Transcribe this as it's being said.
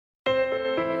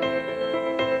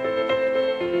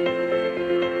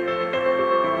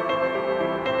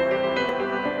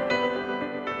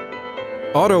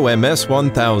Auto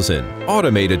MS-1000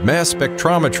 Automated Mass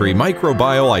Spectrometry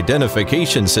Microbial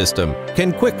Identification System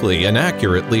can quickly and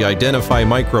accurately identify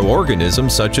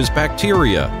microorganisms such as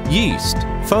bacteria, yeast,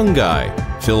 fungi,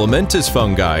 filamentous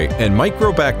fungi, and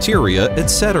mycobacteria,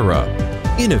 etc.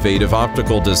 Innovative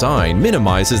optical design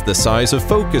minimizes the size of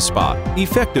focus spot,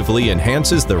 effectively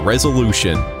enhances the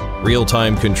resolution.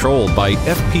 Real-time controlled by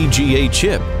FPGA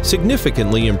chip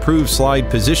significantly improves slide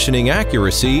positioning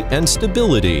accuracy and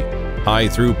stability.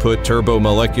 High-throughput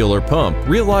turbomolecular pump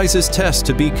realizes tests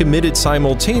to be committed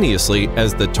simultaneously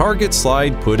as the target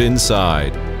slide put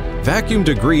inside. Vacuum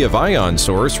degree of ion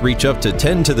source reach up to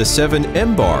 10 to the 7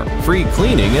 mbar, free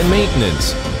cleaning and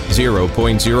maintenance.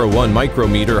 0.01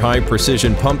 micrometer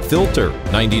high-precision pump filter,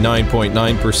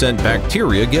 99.9%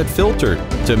 bacteria get filtered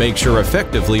to make sure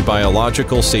effectively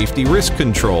biological safety risk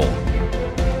control.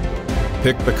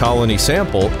 Pick the colony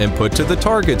sample and put to the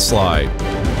target slide.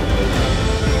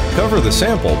 Cover the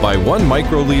sample by 1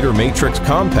 microliter matrix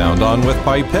compound on with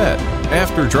pipette.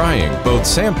 After drying, both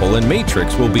sample and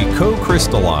matrix will be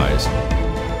co-crystallized.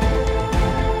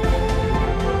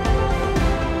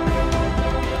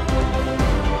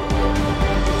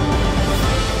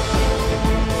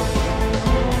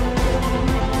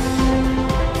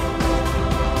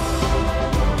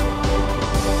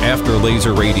 After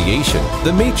laser radiation,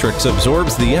 the matrix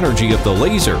absorbs the energy of the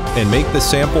laser and make the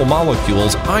sample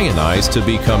molecules ionize to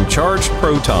become charged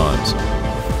protons,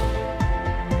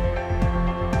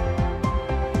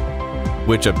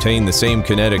 which obtain the same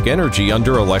kinetic energy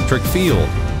under electric field,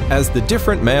 as the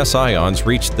different mass ions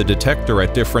reach the detector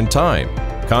at different time.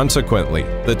 Consequently,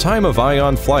 the time of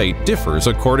ion flight differs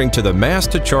according to the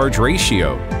mass-to-charge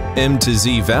ratio, m to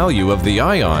z value of the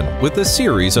ion, with a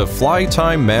series of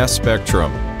fly-time mass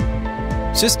spectrum.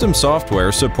 System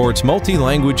software supports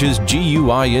multi-languages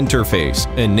GUI interface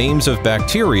and names of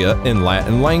bacteria in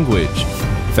Latin language.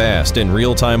 Fast and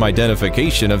real-time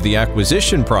identification of the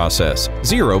acquisition process,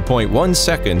 0.1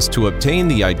 seconds to obtain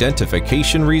the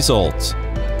identification results.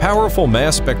 Powerful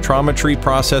mass spectrometry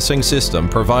processing system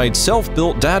provides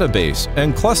self-built database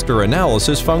and cluster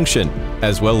analysis function,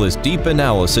 as well as deep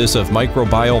analysis of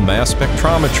microbial mass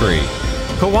spectrometry.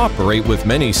 Cooperate with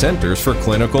many centers for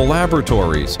clinical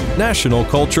laboratories, national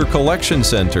culture collection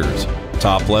centers,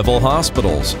 top-level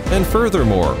hospitals, and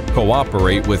furthermore,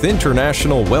 cooperate with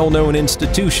international well-known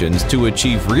institutions to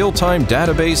achieve real-time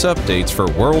database updates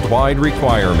for worldwide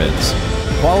requirements.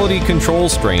 Quality control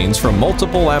strains from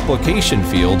multiple application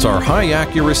fields are high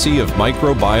accuracy of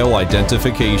microbial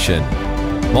identification.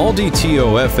 MALDI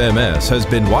TOF MS has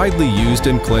been widely used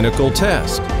in clinical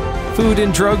test, food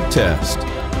and drug test,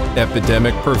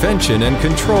 epidemic prevention and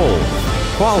control,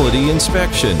 quality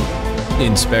inspection,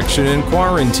 inspection and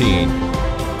quarantine,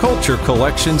 culture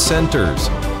collection centers,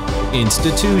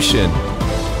 institution,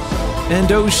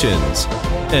 and oceans,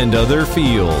 and other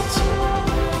fields.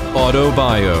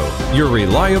 Autobio, your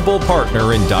reliable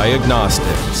partner in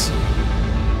diagnostics.